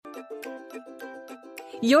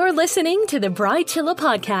You're listening to the Bride Chilla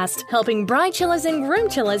podcast, helping bride chillas and groom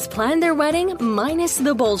chillas plan their wedding minus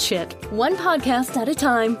the bullshit. One podcast at a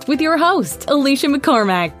time with your host, Alicia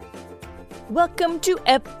McCormack. Welcome to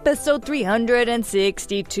episode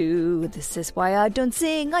 362. This is why I don't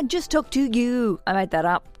sing, I just talk to you. I made that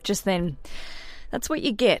up just then. That's what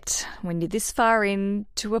you get when you're this far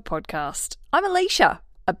into a podcast. I'm Alicia,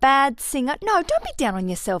 a bad singer. No, don't be down on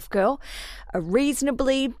yourself, girl. A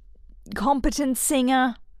reasonably competent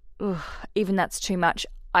singer. Ugh, even that's too much.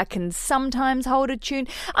 I can sometimes hold a tune.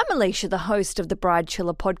 I'm Alicia, the host of the Bride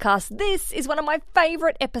Chilla podcast. This is one of my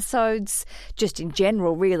favourite episodes, just in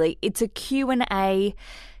general, really. It's a Q&A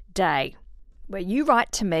day where you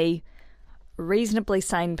write to me, a reasonably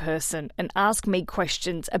sane person, and ask me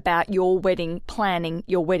questions about your wedding planning,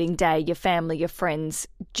 your wedding day, your family, your friends.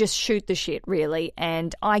 Just shoot the shit, really,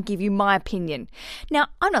 and I give you my opinion. Now,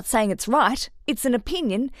 I'm not saying it's right. It's an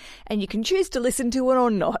opinion, and you can choose to listen to it or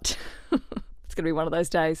not. It's going to be one of those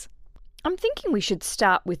days. I'm thinking we should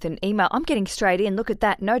start with an email. I'm getting straight in. Look at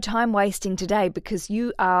that. No time wasting today because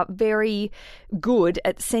you are very good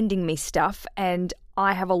at sending me stuff and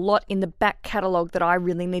I have a lot in the back catalogue that I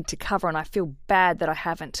really need to cover and I feel bad that I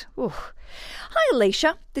haven't. Ooh. Hi,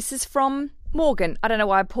 Alicia. This is from Morgan. I don't know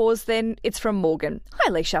why I paused then. It's from Morgan. Hi,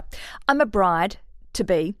 Alicia. I'm a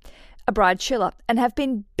bride-to-be, a bride chiller, and have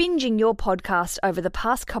been binging your podcast over the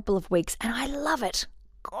past couple of weeks and I love it.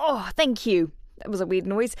 Oh, thank you. That was a weird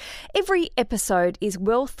noise. Every episode is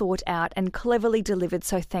well thought out and cleverly delivered,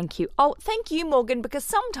 so thank you. Oh, thank you, Morgan, because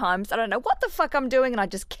sometimes I don't know what the fuck I'm doing and I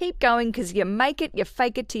just keep going because you make it, you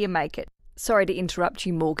fake it till you make it. Sorry to interrupt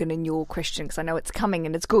you, Morgan, in your question because I know it's coming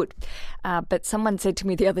and it's good. But someone said to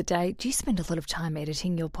me the other day, do you spend a lot of time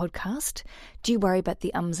editing your podcast? Do you worry about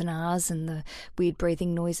the ums and ahs and the weird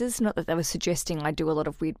breathing noises? Not that they were suggesting I do a lot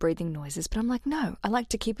of weird breathing noises, but I'm like, no, I like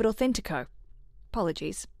to keep it authentico.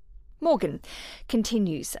 Apologies. Morgan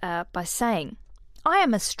continues by saying, I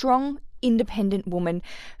am a strong, independent woman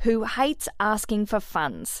who hates asking for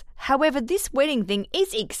funds. However, this wedding thing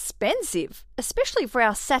is expensive, especially for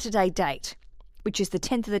our Saturday date, which is the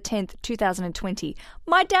 10th of the 10th, 2020,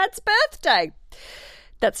 my dad's birthday.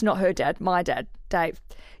 That's not her dad, my dad, Dave.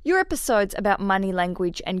 Your episodes about money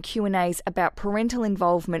language and Q&As about parental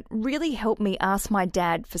involvement really helped me ask my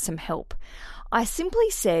dad for some help. I simply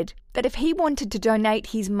said that if he wanted to donate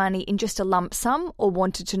his money in just a lump sum or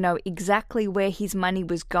wanted to know exactly where his money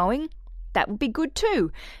was going, that would be good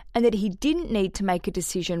too, and that he didn't need to make a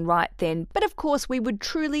decision right then, but of course we would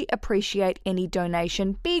truly appreciate any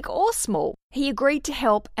donation, big or small. He agreed to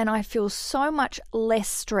help and I feel so much less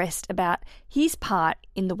stressed about his part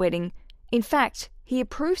in the wedding. In fact, he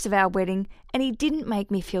approves of our wedding and he didn't make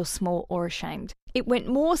me feel small or ashamed. It went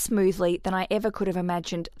more smoothly than I ever could have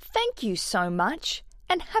imagined. Thank you so much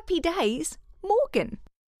and happy days, Morgan.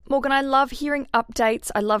 Morgan, I love hearing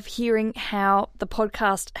updates. I love hearing how the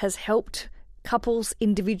podcast has helped couples,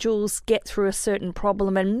 individuals get through a certain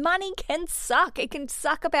problem, and money can suck. It can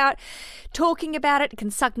suck about talking about it. It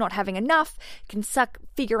can suck not having enough. It can suck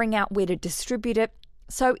figuring out where to distribute it.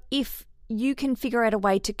 So if you can figure out a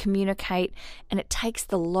way to communicate and it takes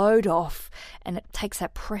the load off and it takes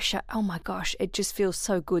that pressure, oh my gosh, it just feels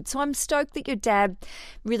so good. So I'm stoked that your dad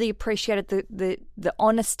really appreciated the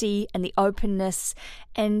honesty and the openness.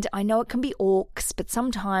 And I know it can be orcs, but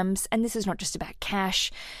sometimes, and this is not just about cash,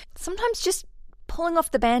 sometimes just pulling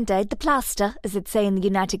off the Band-Aid, the plaster, as they'd say in the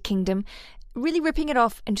United Kingdom, really ripping it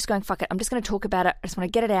off and just going, fuck it, I'm just going to talk about it. I just want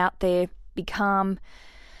to get it out there, be calm.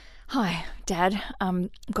 Hi, Dad.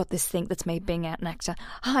 Got this thing. That's me being out an actor.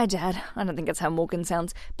 Hi, Dad. I don't think that's how Morgan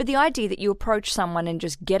sounds. But the idea that you approach someone and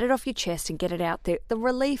just get it off your chest and get it out there, the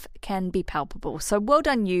relief can be palpable. So well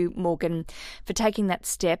done you, Morgan, for taking that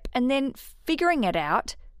step and then figuring it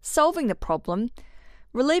out, solving the problem,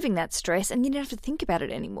 relieving that stress, and you don't have to think about it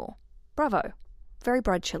anymore. Bravo. Very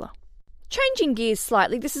bride chiller. Changing gears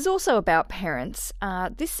slightly, this is also about parents.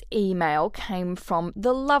 This email came from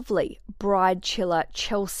the lovely bride chiller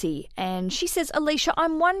Chelsea, and she says, Alicia,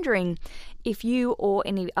 I'm wondering if you or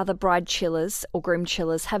any other bride chillers or groom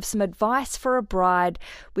chillers have some advice for a bride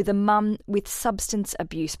with a mum with substance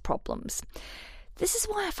abuse problems. This is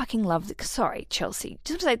why I fucking love, sorry, Chelsea,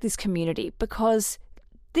 just like this community, because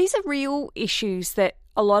these are real issues that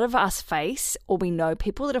a lot of us face, or we know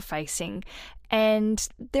people that are facing, and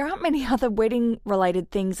there aren't many other wedding-related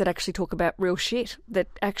things that actually talk about real shit that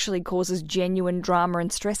actually causes genuine drama and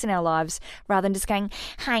stress in our lives, rather than just going,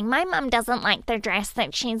 hey, my mum doesn't like the dress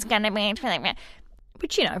that she's going to wear,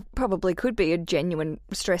 which, you know, probably could be a genuine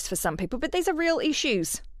stress for some people, but these are real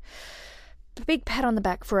issues. A big pat on the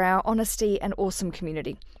back for our honesty and awesome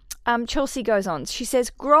community. Chelsea goes on. She says,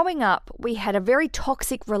 growing up, we had a very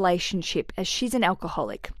toxic relationship as she's an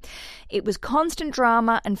alcoholic. It was constant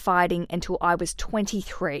drama and fighting until I was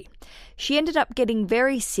 23. She ended up getting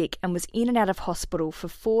very sick and was in and out of hospital for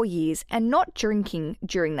 4 years and not drinking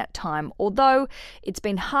during that time, although it's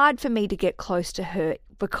been hard for me to get close to her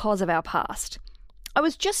because of our past. I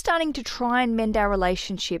was just starting to try and mend our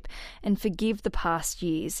relationship and forgive the past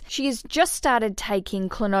years. She has just started taking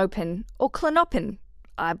Klonopin,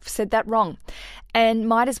 I've said that wrong, and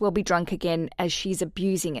might as well be drunk again as she's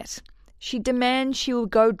abusing it. She demands she will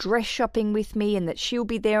go dress shopping with me and that she'll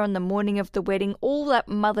be there on the morning of the wedding, all that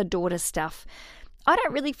mother-daughter stuff. I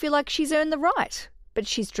don't really feel like she's earned the right, but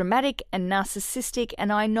she's dramatic and narcissistic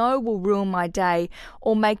and I know will ruin my day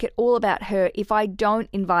or make it all about her if I don't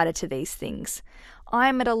invite her to these things. I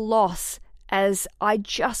am at a loss as I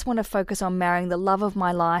just want to focus on marrying the love of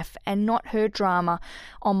my life and not her drama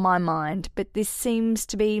on my mind, but this seems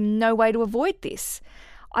to be no way to avoid this.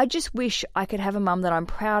 I just wish I could have a mum that I'm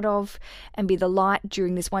proud of and be the light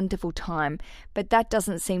during this wonderful time, but that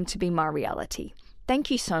doesn't seem to be my reality.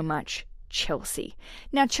 Thank you so much, Chelsea.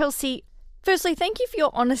 Now, Chelsea, firstly, thank you for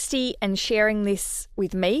your honesty and sharing this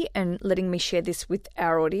with me and letting me share this with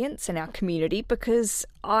our audience and our community because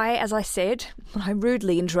as I said, I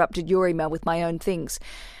rudely interrupted your email with my own things,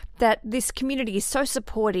 that this community is so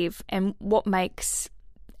supportive and what makes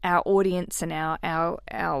our audience and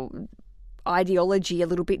our ideology a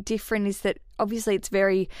little bit different is that obviously it's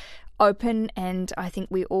very open and I think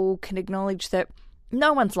we all can acknowledge that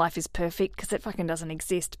no one's life is perfect because it fucking doesn't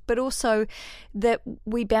exist, but also that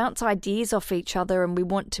we bounce ideas off each other and we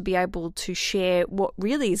want to be able to share what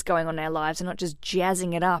really is going on in our lives and not just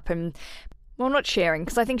jazzing it up and, well, not sharing,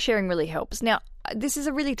 because I think sharing really helps. Now, this is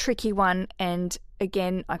a really tricky one, and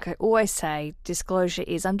again, like I always say, disclosure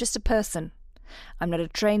is I'm just a person. I'm not a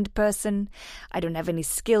trained person. I don't have any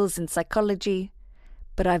skills in psychology,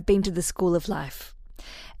 but I've been to the school of life.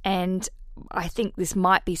 And I think this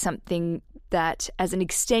might be something that as an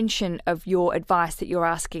extension of your advice that you're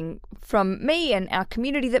asking from me and our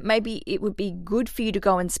community, that maybe it would be good for you to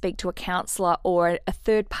go and speak to a counsellor or a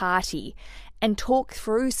third party and talk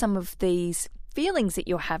through some of these feelings that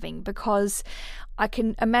you're having, because I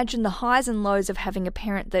can imagine the highs and lows of having a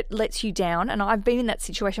parent that lets you down. And I've been in that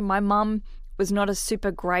situation. My mum was not a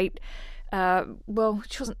super great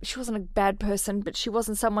she wasn't a bad person, but she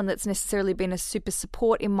wasn't someone that's necessarily been a super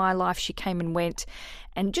support in my life. She came and went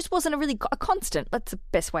and just wasn't a constant. That's the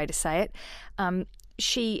best way to say it.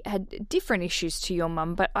 She had different issues to your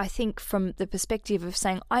mum, but I think from the perspective of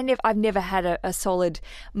saying I've never had a solid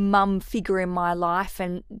mum figure in my life,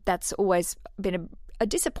 and that's always been a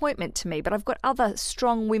disappointment to me. But I've got other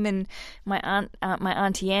strong women. My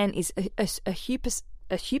Auntie Anne is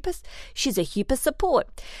she's a super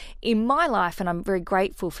support in my life, and I'm very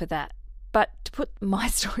grateful for that. But to put my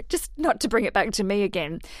story, just not to bring it back to me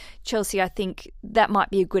again, Chelsea, I think that might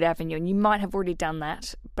be a good avenue, and you might have already done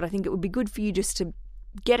that, but I think it would be good for you just to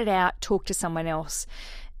get it out, talk to someone else.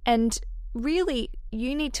 And really,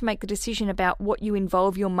 you need to make the decision about what you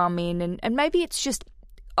involve your mum in, and maybe it's just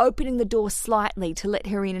opening the door slightly to let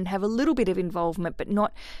her in and have a little bit of involvement, but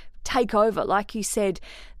not take over. Like you said,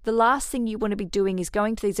 the last thing you want to be doing is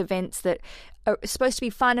going to these events that are supposed to be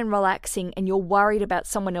fun and relaxing and you're worried about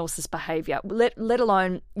someone else's behaviour, let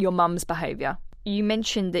alone your mum's behaviour. You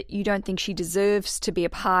mentioned that you don't think she deserves to be a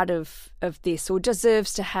part of this or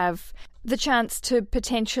deserves to have the chance to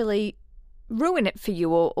potentially ruin it for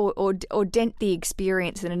you or dent the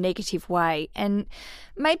experience in a negative way. And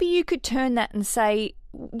maybe you could turn that and say,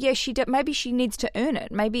 yeah, maybe she needs to earn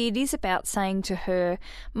it. Maybe it is about saying to her,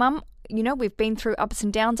 Mum, we've been through ups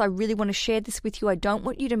and downs. I really want to share this with you. I don't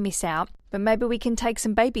want you to miss out, but maybe we can take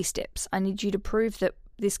some baby steps. I need you to prove that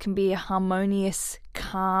this can be a harmonious,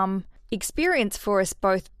 calm experience for us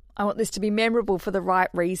both. I want this to be memorable for the right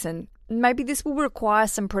reason. Maybe this will require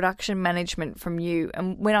some production management from you.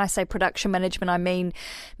 And when I say production management, I mean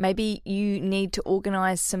maybe you need to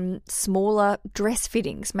organise some smaller dress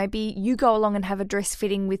fittings. Maybe you go along and have a dress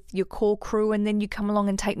fitting with your core crew and then you come along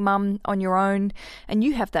and take mum on your own and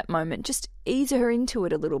you have that moment. Just ease her into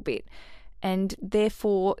it a little bit. And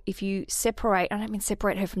therefore, if you separate, I don't mean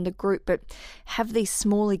separate her from the group, but have these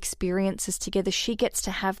small experiences together, she gets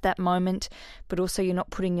to have that moment, but also you're not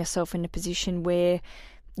putting yourself in a position where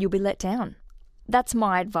you'll be let down. That's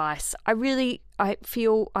my advice. I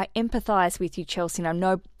empathise with you, Chelsea, and I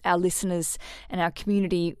know our listeners and our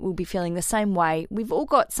community will be feeling the same way. We've all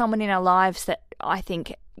got someone in our lives that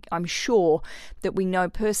I'm sure that we know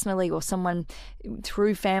personally or someone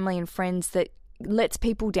through family and friends that lets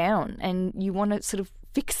people down and you want to sort of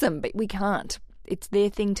fix them, but we can't. it's their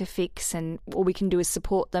thing to fix, and all we can do is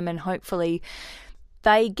support them, and hopefully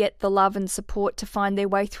they get the love and support to find their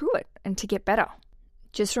way through it and to get better.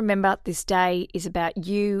 Just remember, this day is about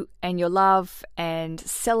you and your love and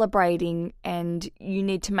celebrating, and you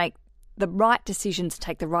need to make the right decisions,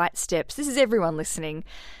 take the right steps. This is everyone listening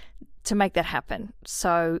to make that happen.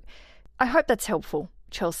 So I hope that's helpful,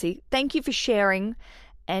 Chelsea. Thank you for sharing.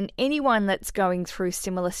 And anyone that's going through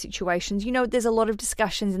similar situations, there's a lot of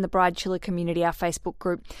discussions in the Bride Chiller community, our Facebook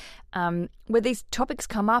group, where these topics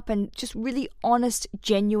come up, and just really honest,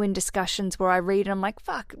 genuine discussions where I read and I'm like,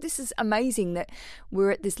 fuck, this is amazing that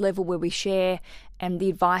we're at this level where we share, and the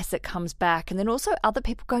advice that comes back. And then also other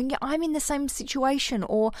people going, yeah, I'm in the same situation,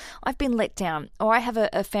 or I've been let down, or I have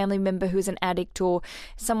a family member who's an addict, or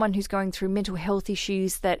someone who's going through mental health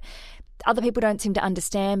issues that other people don't seem to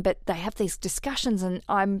understand, but they have these discussions, and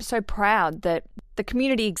I'm so proud that the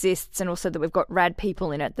community exists, and also that we've got rad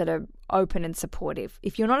people in it that are open and supportive.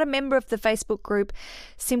 If you're not a member of the Facebook group,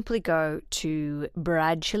 simply go to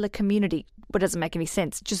Bride Chiller Community. But it doesn't make any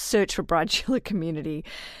sense. Just search for Bride Chiller Community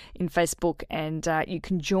in Facebook, and you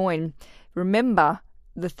can join. Remember,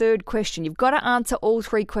 the third question, you've got to answer all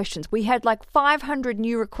 3 questions. We had like 500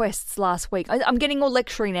 new requests last week. I'm getting all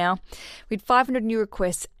lectury now. We had 500 new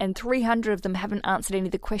requests, and 300 of them haven't answered any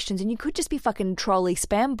of the questions. And you could just be fucking trolley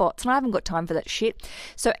spam bots, and I haven't got time for that shit.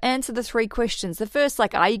 So answer the 3 questions. The first,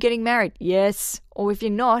 are you getting married? Yes. Or if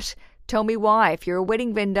you're not, tell me why. If you're a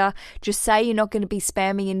wedding vendor, just say you're not going to be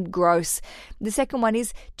spammy and gross. The second one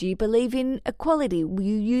is, do you believe in equality? Will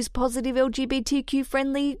you use positive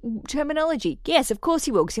LGBTQ-friendly terminology? Yes, of course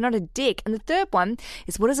you will, because you're not a dick. And the third one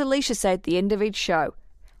is, what does Alicia say at the end of each show?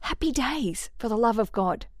 Happy days, for the love of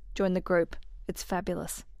God. Join the group. It's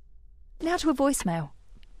fabulous. Now to a voicemail.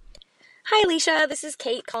 Hi, Alicia. This is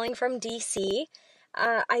Kate calling from DC.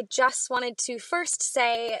 I just wanted to first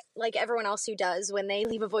say, like everyone else who does when they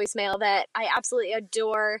leave a voicemail, that I absolutely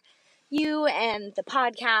adore you and the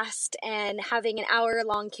podcast, and having an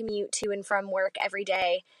hour-long commute to and from work every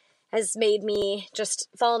day has made me just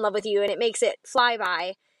fall in love with you, and it makes it fly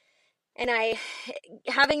by. And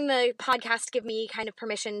having the podcast give me kind of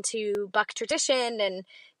permission to buck tradition and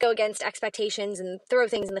go against expectations and throw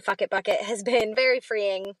things in the fuck it bucket has been very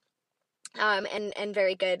freeing, and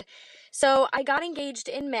very good. So I got engaged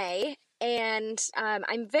in May, and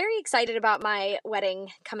I'm very excited about my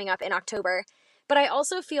wedding coming up in October, but I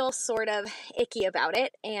also feel sort of icky about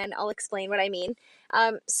it, and I'll explain what I mean.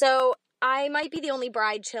 So I might be the only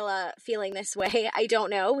Bride Chilla feeling this way. I don't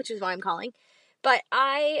know, which is why I'm calling. But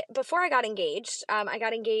before I got engaged when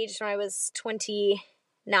I was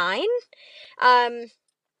 29. And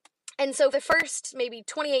so the first maybe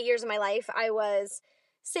 28 years of my life, I was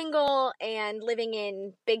single and living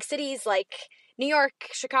in big cities like New York,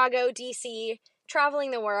 Chicago, DC,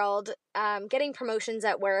 traveling the world, getting promotions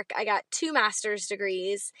at work. I got 2 master's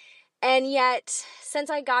degrees. And yet,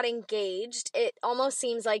 since I got engaged, it almost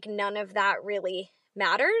seems like none of that really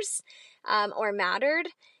matters, or mattered.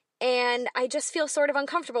 And I just feel sort of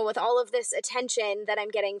uncomfortable with all of this attention that I'm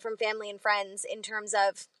getting from family and friends in terms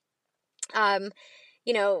of,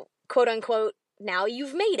 quote unquote, now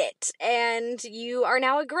you've made it, and you are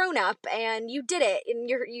now a grown-up, and you did it, and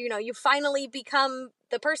you've finally become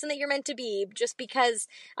the person that you're meant to be, just because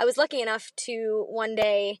I was lucky enough to one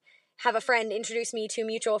day have a friend introduce me to a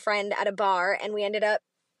mutual friend at a bar, and we ended up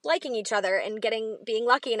liking each other and being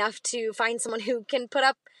lucky enough to find someone who can put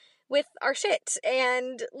up with our shit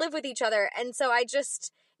and live with each other. And so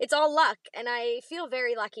it's all luck, and I feel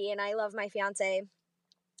very lucky, and I love my fiance,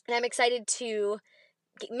 and I'm excited to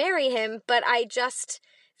marry him, but I just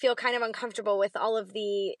feel kind of uncomfortable with all of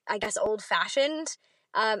the, I guess, old-fashioned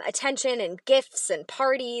attention and gifts and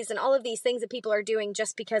parties and all of these things that people are doing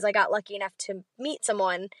just because I got lucky enough to meet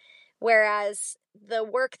someone, whereas the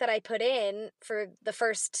work that I put in for the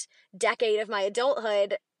first decade of my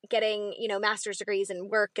adulthood, getting, master's degrees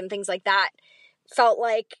and work and things like that, felt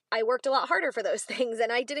like I worked a lot harder for those things,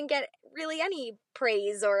 and I didn't get really any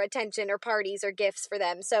praise or attention or parties or gifts for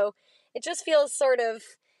them. So it just feels sort of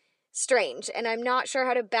strange, and I'm not sure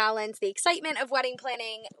how to balance the excitement of wedding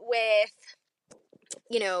planning with,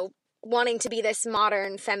 wanting to be this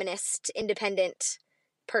modern, feminist, independent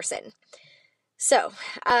person. So,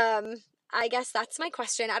 I guess that's my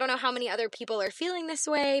question. I don't know how many other people are feeling this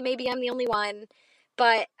way. Maybe I'm the only one,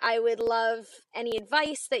 but I would love any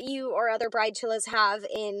advice that you or other Bride Chillas have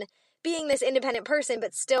in being this independent person,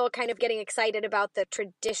 but still kind of getting excited about the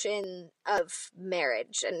tradition of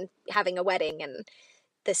marriage and having a wedding and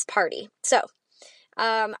this party. So,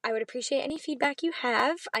 I would appreciate any feedback you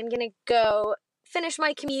have. I'm going to go finish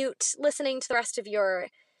my commute, listening to the rest of your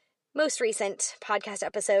most recent podcast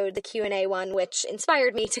episode, the Q&A one, which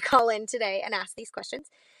inspired me to call in today and ask these questions.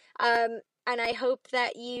 And I hope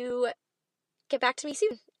that you get back to me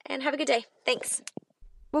soon and have a good day. Thanks.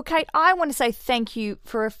 Well, Kate, I want to say thank you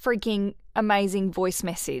for a freaking amazing voice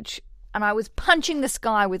message. And I was punching the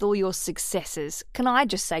sky with all your successes. Can I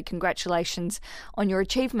just say congratulations on your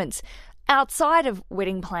achievements? Outside of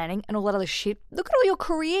wedding planning and all that other shit, look at all your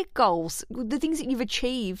career goals, the things that you've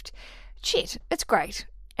achieved. Shit, it's great.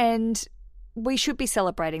 And we should be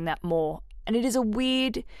celebrating that more. And it is a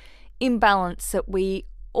weird imbalance that we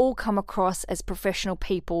all come across as professional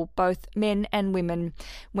people, both men and women,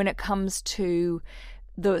 when it comes to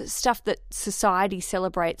the stuff that society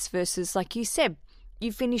celebrates versus, like you said,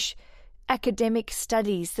 you finish academic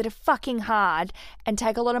studies that are fucking hard and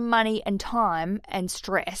take a lot of money and time and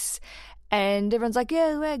stress. And everyone's like,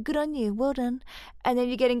 yeah, well, good on you, well done. And then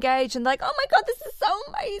you get engaged and like, oh my God, this is so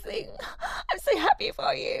amazing. I'm so happy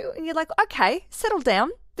for you. And you're like, okay, settle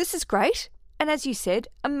down. This is great. And as you said,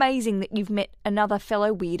 amazing that you've met another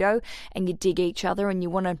fellow weirdo and you dig each other and you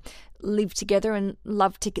want to live together and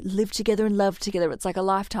love together. It's like a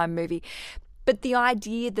Lifetime movie. But the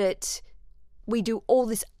idea that we do all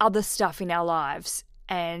this other stuff in our lives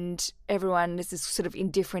and everyone is sort of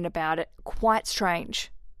indifferent about it, quite strange.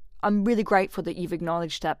 I'm really grateful that you've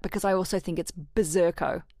acknowledged that because I also think it's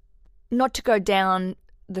berserko. Not to go down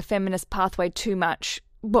the feminist pathway too much.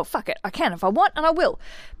 Well, fuck it. I can if I want and I will.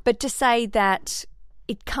 But to say that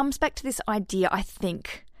it comes back to this idea, I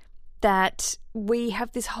think, that we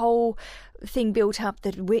have this whole thing built up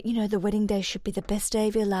that, the wedding day should be the best day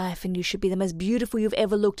of your life and you should be the most beautiful you've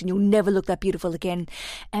ever looked and you'll never look that beautiful again.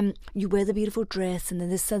 And you wear the beautiful dress and then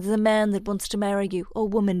there's a man that wants to marry you, or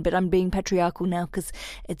woman, but I'm being patriarchal now because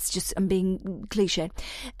I'm being cliche.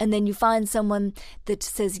 And then you find someone that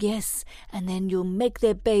says yes and then you'll make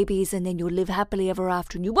their babies and then you'll live happily ever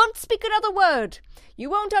after and you won't speak another word. You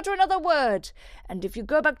won't utter another word. And if you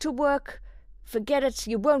go back to work, forget it,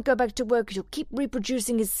 you won't go back to work because you'll keep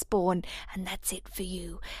reproducing his spawn and that's it for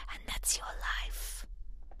you and that's your life.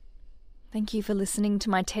 Thank you for listening to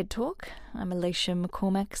my TED Talk. I'm Alicia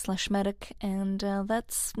McCormack/Maddock and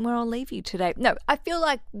that's where I'll leave you today. No, I feel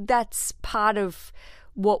like that's part of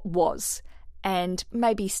what was and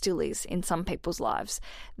maybe still is in some people's lives.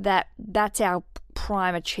 That's our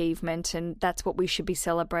prime achievement and that's what we should be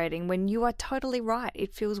celebrating, when you are totally right.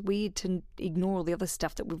 It feels weird to ignore all the other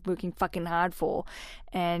stuff that we're working fucking hard for.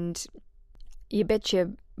 And you bet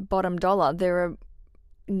your bottom dollar there are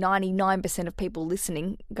 99% of people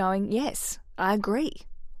listening going, yes, I agree.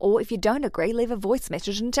 Or if you don't agree, leave a voice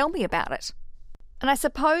message and tell me about it. And I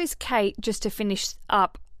suppose, Kate, just to finish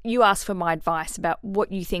up, you asked for my advice about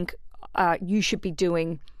what you think you should be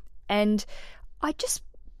doing. And I just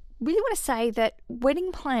really want to say that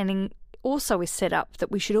wedding planning also is set up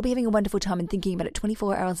that we should all be having a wonderful time and thinking about it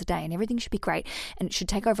 24 hours a day and everything should be great and it should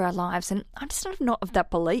take over our lives. And I'm just not of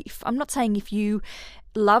that belief. I'm not saying if you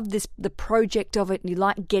love the project of it and you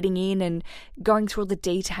like getting in and going through all the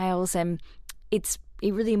details and it's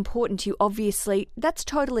really important to you, obviously, that's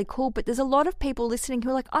totally cool. But there's a lot of people listening who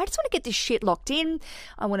are like, I just want to get this shit locked in.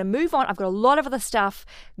 I want to move on. I've got a lot of other stuff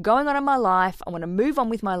going on in my life. I want to move on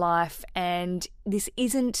with my life. And this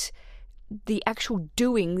isn't the actual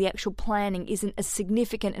doing, the actual planning isn't as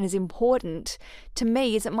significant and as important to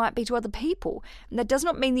me as it might be to other people. And that does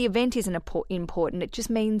not mean the event isn't important. It just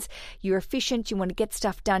means you're efficient, you want to get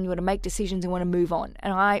stuff done, you want to make decisions, and want to move on.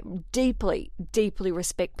 And I deeply, deeply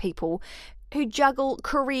respect people who juggle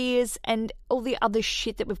careers and all the other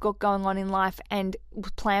shit that we've got going on in life and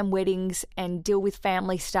plan weddings and deal with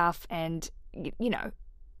family stuff and,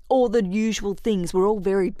 all the usual things. We're all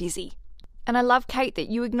very busy. And I love, Kate, that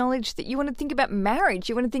you acknowledge that you want to think about marriage.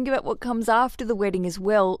 You want to think about what comes after the wedding as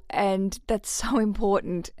well. And that's so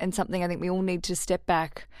important and something I think we all need to step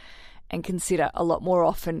back and consider a lot more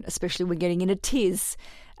often, especially when getting in a tiz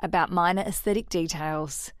about minor aesthetic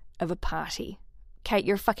details of a party. Kate,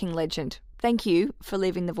 you're a fucking legend. Thank you for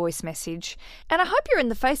leaving the voice message. And I hope you're in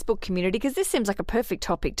the Facebook community because this seems like a perfect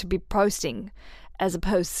topic to be posting as a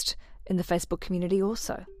post in the Facebook community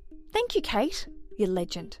also. Thank you, Kate. You're a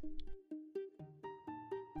legend.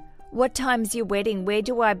 What time's your wedding? Where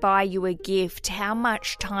do I buy you a gift? How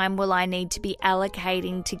much time will I need to be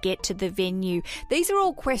allocating to get to the venue? These are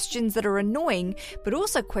all questions that are annoying, but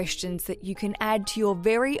also questions that you can add to your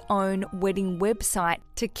very own wedding website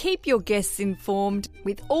to keep your guests informed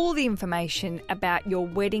with all the information about your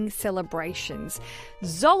wedding celebrations.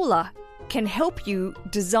 Zola can help you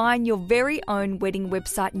design your very own wedding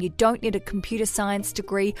website, and you don't need a computer science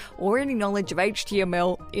degree or any knowledge of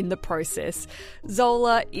HTML in the process.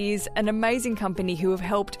 Zola is an amazing company who have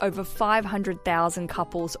helped over 500,000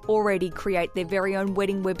 couples already create their very own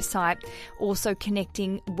wedding website, also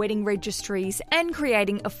connecting wedding registries and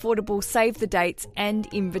creating affordable save the dates and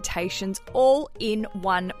invitations all in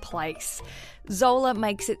one place. Zola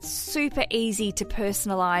makes it super easy to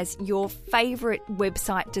personalize your favorite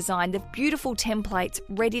website design. They've beautiful templates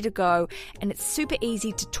ready to go, and it's super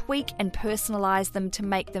easy to tweak and personalize them to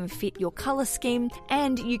make them fit your color scheme.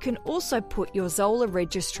 And you can also put your Zola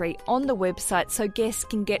registry on the website so guests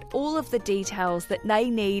can get all of the details that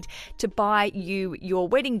they need to buy you your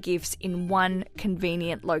wedding gifts in one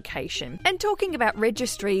convenient location. And talking about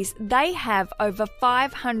registries, they have over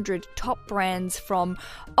 500 top brands from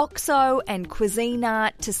OXO and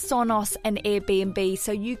Cuisina to Sonos and Airbnb,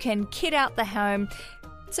 so you can kit out the home.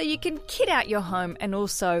 So you can kit out your home and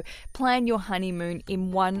also plan your honeymoon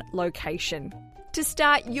in one location. To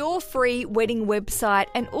start your free wedding website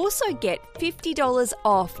and also get $50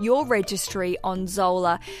 off your registry on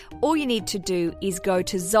Zola, all you need to do is go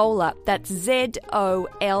to Zola, that's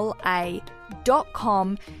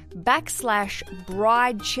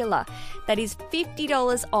ZOLA.com/bridechiller. That is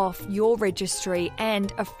 $50 off your registry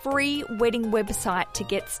and a free wedding website to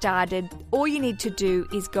get started. All you need to do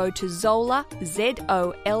is go to Zola,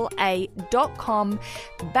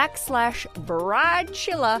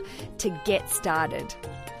 ZOLA.com/bridechiller to get started.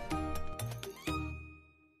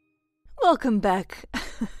 Welcome back.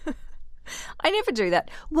 I never do that.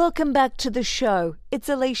 Welcome back to the show. It's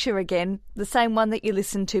Alicia again, the same one that you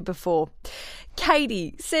listened to before.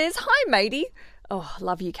 Katie says, "Hi, matey." Oh,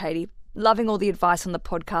 love you, Katie. Loving all the advice on the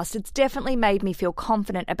podcast. It's definitely made me feel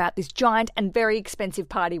confident about this giant and very expensive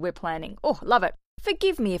party we're planning. Oh, love it.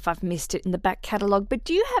 Forgive me if I've missed it in the back catalogue, but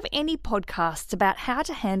do you have any podcasts about how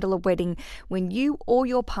to handle a wedding when you or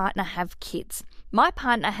your partner have kids? My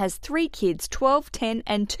partner has 3 kids, 12, 10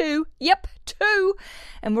 and 2. Yep, 2.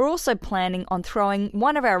 And we're also planning on throwing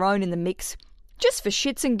one of our own in the mix just for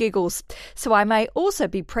shits and giggles. So I may also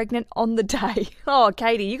be pregnant on the day. Oh,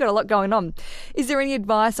 Katie, you got a lot going on. Is there any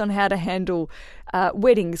advice on how to handle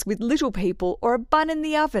weddings with little people or a bun in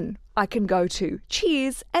the oven I can go to?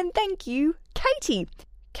 Cheers and thank you, Katie.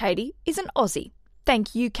 Katie is an Aussie.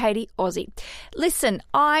 Thank you, Katie, Aussie. Listen.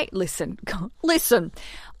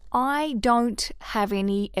 I don't have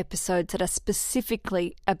any episodes that are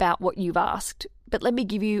specifically about what you've asked, but let me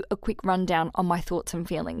give you a quick rundown on my thoughts and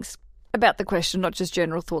feelings about the question, not just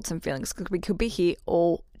general thoughts and feelings, because we could be here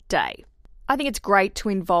all day. I think it's great to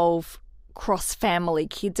involve cross-family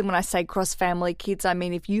kids, and when I say cross-family kids, I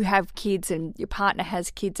mean if you have kids and your partner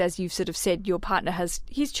has kids, as you've sort of said, your partner has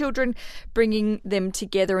his children, bringing them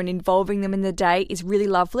together and involving them in the day is really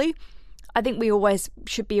lovely. I think we always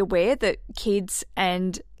should be aware that kids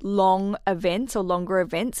and long events or longer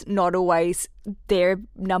events, not always their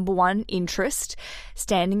number one interest.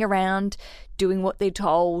 Standing around, doing what they're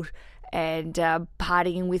told and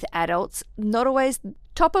partying with adults, not always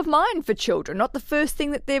top of mind for children, not the first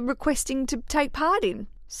thing that they're requesting to take part in.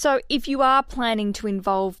 So if you are planning to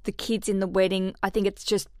involve the kids in the wedding, I think it's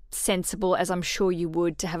just sensible, as I'm sure you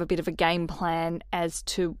would, to have a bit of a game plan as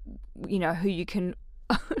to, you know, who you can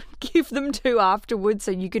give them to afterwards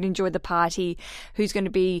so you can enjoy the party, who's going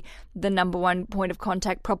to be the number one point of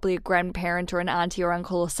contact, probably a grandparent or an auntie or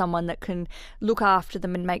uncle or someone that can look after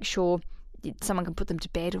them and make sure someone can put them to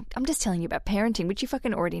bed. I'm just telling you about parenting, which you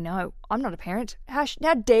fucking already know. I'm not a parent. How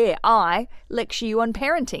dare I lecture you on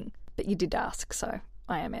parenting? But you did ask, so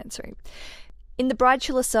I am answering. In the Bride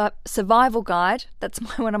Chiller Survival Guide, that's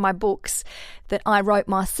one of my books that I wrote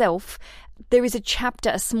myself, there is a chapter,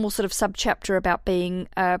 a small sort of subchapter about being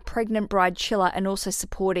a pregnant bride chiller and also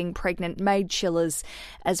supporting pregnant maid chillers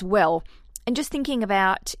as well. And just thinking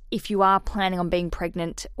about if you are planning on being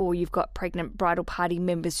pregnant or you've got pregnant bridal party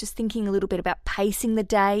members, just thinking a little bit about pacing the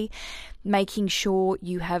day, making sure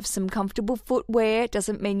you have some comfortable footwear. It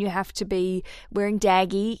doesn't mean you have to be wearing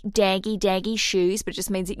daggy shoes, but it just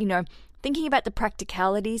means that, you know, thinking about the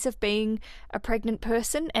practicalities of being a pregnant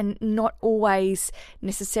person and not always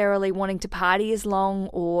necessarily wanting to party as long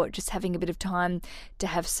or just having a bit of time to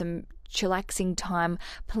have some chillaxing time,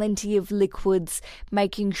 plenty of liquids,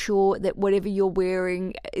 making sure that whatever you're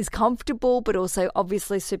wearing is comfortable but also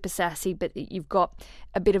obviously super sassy, but that you've got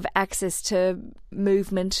a bit of access to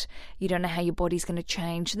movement. You don't know how your body's going to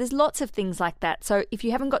change. There's lots of things like that. So if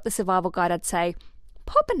you haven't got the survival guide, I'd say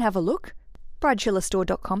pop and have a look.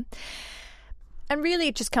 bridechillerstore.com. And really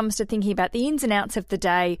it just comes to thinking about the ins and outs of the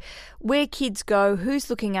day, where kids go, who's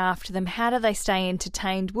looking after them, how do they stay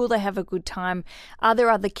entertained, will they have a good time, are there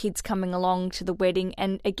other kids coming along to the wedding?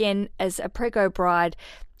 And again, as a prego bride,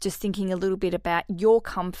 just thinking a little bit about your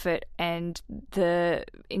comfort and the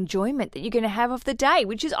enjoyment that you're going to have of the day,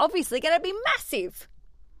 which is obviously going to be massive.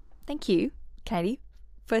 Thank you, Katie,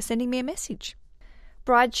 for sending me a message.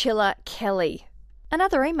 Bride Chiller Kelly.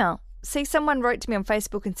 Another email. See, someone wrote to me on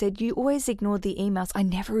Facebook and said, you always ignore the emails. I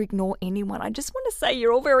never ignore anyone. I just want to say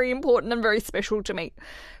you're all very important and very special to me.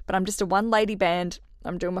 But I'm just a one-lady band.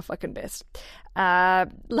 I'm doing my fucking best.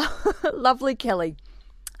 Lovely Kelly.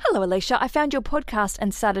 Hello, Alicia. I found your podcast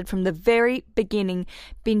and started from the very beginning,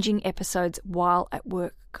 binging episodes while at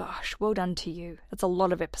work. Gosh, well done to you. That's a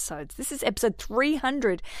lot of episodes. This is episode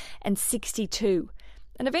 362.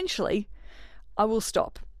 And eventually, I will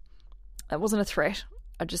stop. That wasn't a threat.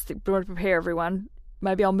 I just want to prepare everyone.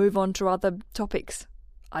 Maybe I'll move on to other topics.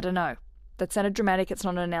 I don't know. That sounded dramatic. It's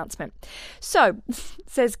not an announcement. So,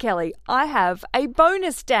 says Kelly, I have a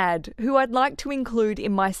bonus dad who I'd like to include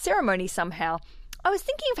in my ceremony somehow. I was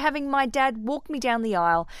thinking of having my dad walk me down the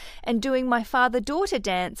aisle and doing my father-daughter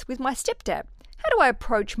dance with my stepdad. How do I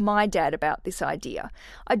approach my dad about this idea?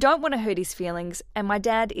 I don't want to hurt his feelings, and my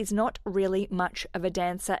dad is not really much of a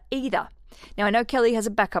dancer either. Now, I know Kelly has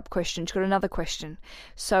a backup question. She's got another question.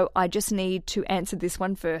 So I just need to answer this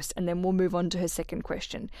one first, and then we'll move on to her second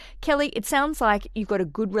question. Kelly, it sounds like you've got a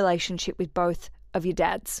good relationship with both of your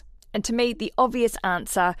dads. And to me, the obvious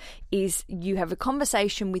answer is you have a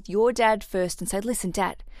conversation with your dad first and say, listen,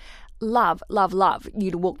 Dad, love you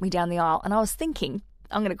to walk me down the aisle. And I was thinking,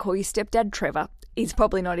 I'm going to call you stepdad Trevor. He's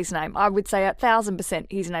probably not his name. I would say 1,000%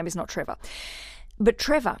 his name is not Trevor. But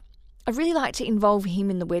Trevor, I'd really like to involve him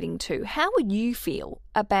in the wedding too. How would you feel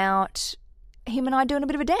about him and I doing a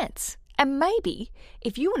bit of a dance? And maybe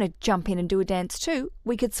if you want to jump in and do a dance too,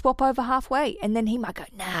 we could swap over halfway. And then he might go,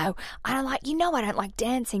 no, I don't like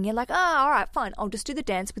dancing. You're like, oh, all right, fine. I'll just do the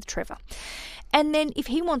dance with Trevor. And then if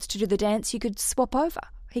he wants to do the dance, you could swap over.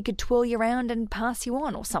 He could twirl you around and pass you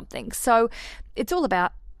on or something. So it's all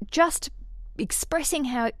about just expressing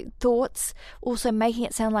how thoughts, also making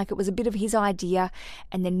it sound like it was a bit of his idea,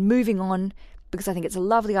 and then moving on, because I think it's a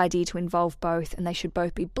lovely idea to involve both, and they should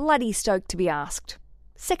both be bloody stoked to be asked.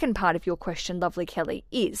 Second part of your question, lovely Kelly,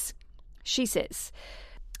 is, she says,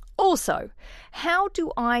 also, how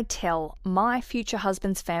do I tell my future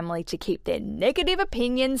husband's family to keep their negative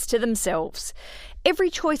opinions to themselves?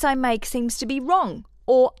 Every choice I make seems to be wrong.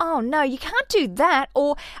 Or, oh no, you can't do that.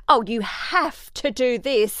 Or, oh, you have to do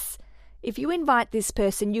this. If you invite this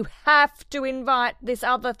person, you have to invite this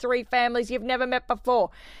other 3 families you've never met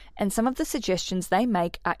before. And some of the suggestions they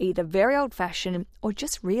make are either very old-fashioned or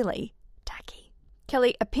just really tacky.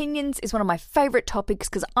 Kelly, opinions is one of my favourite topics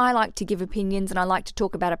because I like to give opinions and I like to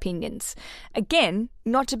talk about opinions. Again,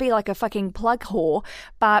 not to be like a fucking plug whore,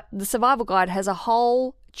 but the Survival Guide has a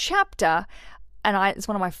whole chapter, and it's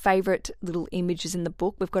one of my favourite little images in the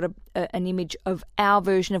book. We've got an image of our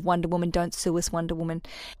version of Wonder Woman. Don't sue us, Wonder Woman.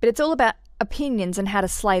 But it's all about opinions and how to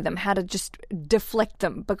slay them, how to just deflect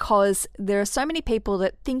them, because there are so many people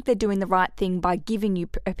that think they're doing the right thing by giving you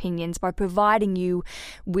opinions, by providing you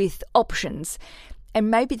with options. And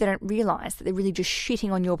maybe they don't realise that they're really just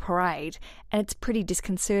shitting on your parade, and it's pretty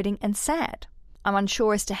disconcerting and sad. I'm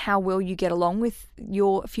unsure as to how well you get along with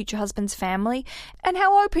your future husband's family and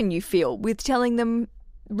how open you feel with telling them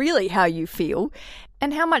really how you feel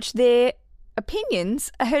and how much their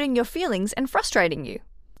opinions are hurting your feelings and frustrating you.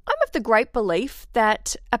 I'm of the great belief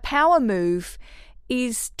that a power move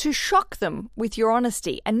is to shock them with your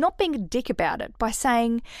honesty and not being a dick about it by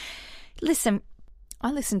saying, listen, I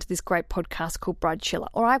listened to this great podcast called Bride Chiller,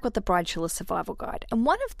 or I've got the Bride Chiller Survival Guide. And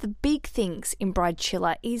one of the big things in Bride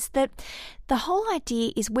Chiller is that the whole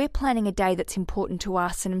idea is we're planning a day that's important to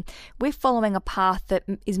us and we're following a path that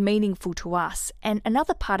is meaningful to us. And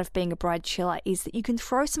another part of being a Bride Chiller is that you can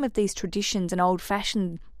throw some of these traditions and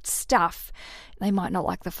old-fashioned stuff. They might not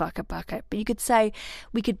like the fucker bucket, but you could say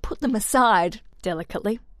we could put them aside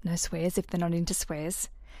delicately. No swears if they're not into swears.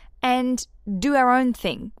 And do our own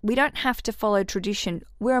thing. We don't have to follow tradition.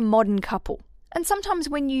 We're a modern couple. And sometimes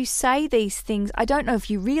when you say these things, I don't know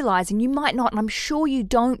if you realise, and you might not, and I'm sure you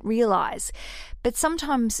don't realise, but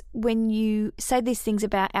sometimes when you say these things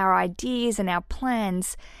about our ideas and our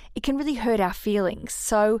plans, it can really hurt our feelings.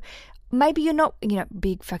 So maybe you're not,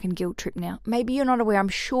 big fucking guilt trip now. Maybe you're not aware. I'm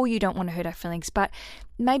sure you don't want to hurt our feelings, but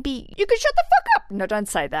maybe you could shut the fuck up. No, don't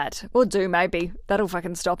say that. Or do maybe. That'll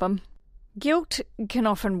fucking stop them. Guilt can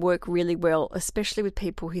often work really well, especially with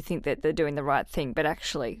people who think that they're doing the right thing, but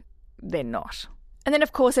actually they're not. And then,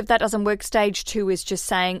 of course, if that doesn't work, stage 2 is just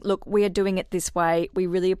saying, look, we are doing it this way. We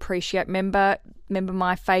really appreciate. Remember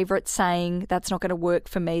my favourite saying, that's not going to work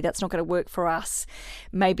for me. That's not going to work for us.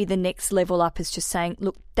 Maybe the next level up is just saying,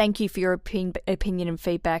 look, thank you for your opinion and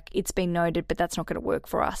feedback. It's been noted, but that's not going to work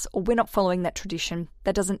for us. Or we're not following that tradition.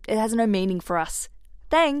 It has no meaning for us.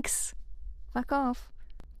 Thanks. Fuck off.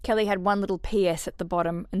 Kelly had one little PS at the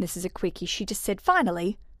bottom, and this is a quickie. She just said,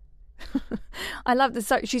 finally. I love this.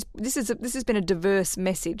 So this has been a diverse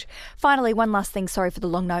message. Finally, one last thing. Sorry for the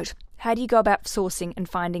long note. How do you go about sourcing and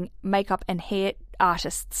finding makeup and hair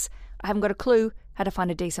artists? I haven't got a clue how to find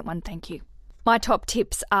a decent one. Thank you. My top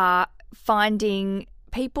tips are finding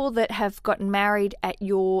people that have gotten married at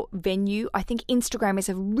your venue. I think Instagram is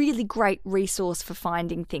a really great resource for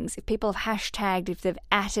finding things. If people have hashtagged, if they've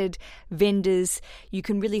added vendors, you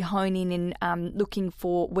can really hone in looking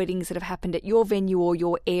for weddings that have happened at your venue or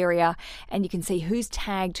your area, and you can see who's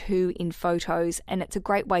tagged who in photos. And it's a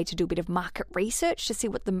great way to do a bit of market research to see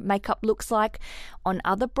what the makeup looks like on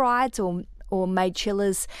other brides or maid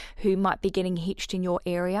chillers who might be getting hitched in your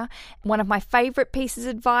area. One of my favourite pieces of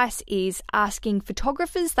advice is asking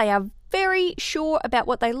photographers. They are very sure about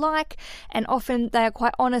what they like, and often they are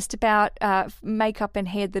quite honest about makeup and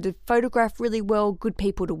hair that are photographed really well, good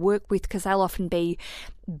people to work with, because they'll often be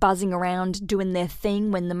buzzing around doing their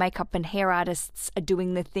thing when the makeup and hair artists are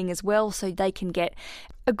doing their thing as well, so they can get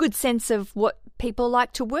a good sense of what people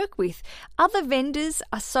like to work with. Other vendors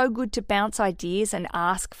are so good to bounce ideas and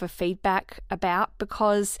ask for feedback about,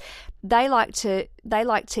 because they like to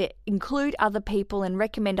include other people and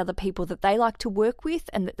recommend other people that they like to work with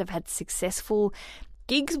and that they've had successful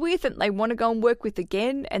gigs with and they want to go and work with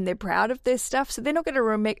again, and they're proud of their stuff. So they're not going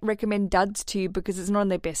to recommend duds to you because it's not in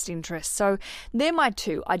their best interest. So they're my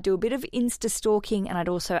two. I do a bit of Insta stalking, and I'd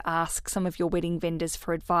also ask some of your wedding vendors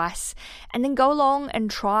for advice, and then go along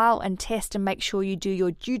and trial and test and make sure you do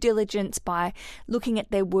your due diligence by looking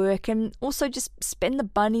at their work, and also just spend the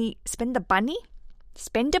money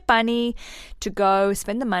to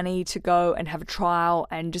go and have a trial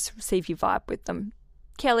and just see if you vibe with them.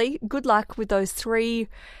 Kelly, good luck with these three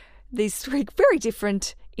very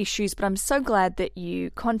different issues, but I'm so glad that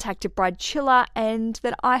you contacted Bride Chilla and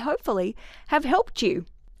that I hopefully have helped you.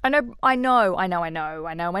 I know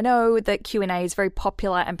that Q&A is very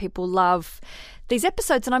popular and people love these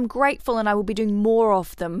episodes, and I'm grateful, and I will be doing more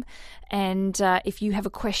of them. And if you have a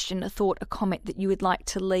question, a thought, a comment that you would like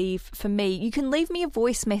to leave for me, you can leave me a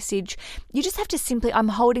voice message. You just have to I'm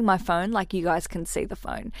holding my phone, like you guys can see the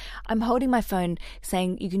phone. I'm holding my phone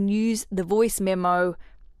saying you can use the voice memo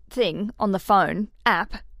thing on the phone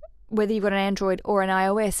app, whether you've got an Android or an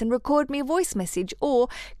iOS, and record me a voice message, or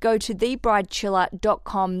go to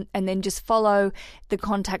thebridechilla.com and then just follow the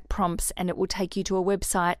contact prompts, and it will take you to a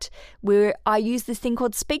website where I use this thing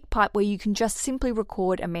called SpeakPipe, where you can just simply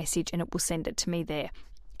record a message and it will send it to me there.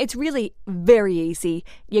 It's really very easy.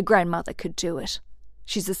 Your grandmother could do it.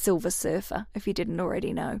 She's a silver surfer, if you didn't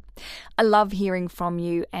already know. I love hearing from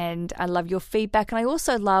you, and I love your feedback. And I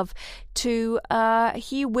also love to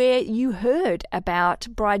hear where you heard about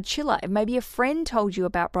Bride Chilla. If maybe a friend told you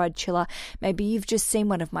about Bride Chilla, maybe you've just seen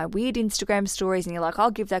one of my weird Instagram stories and you're like,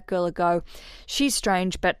 I'll give that girl a go. She's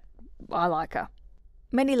strange, but I like her.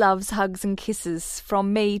 Many loves, hugs and kisses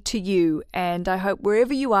from me to you, and I hope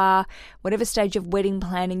wherever you are, whatever stage of wedding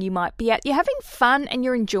planning you might be at, you're having fun and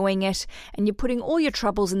you're enjoying it, and you're putting all your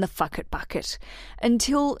troubles in the fuck it bucket.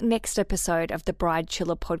 Until next episode of the Bride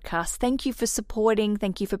Chilla podcast, thank you for supporting,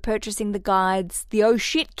 thank you for purchasing the guides. The Oh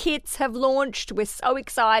Shit kits have launched. We're so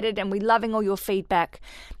excited, and we're loving all your feedback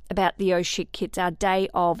about the Oh Shit kits, our day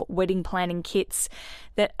of wedding planning kits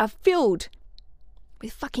that are filled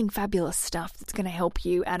with fucking fabulous stuff that's going to help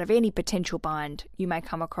you out of any potential bind you may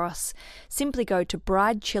come across. Simply go to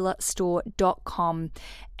bridechillerstore.com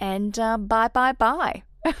and bye.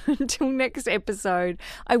 Until next episode,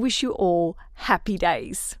 I wish you all happy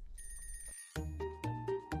days.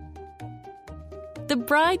 The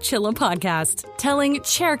Bride Chilla podcast, telling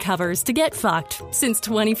chair covers to get fucked since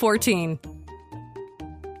 2014.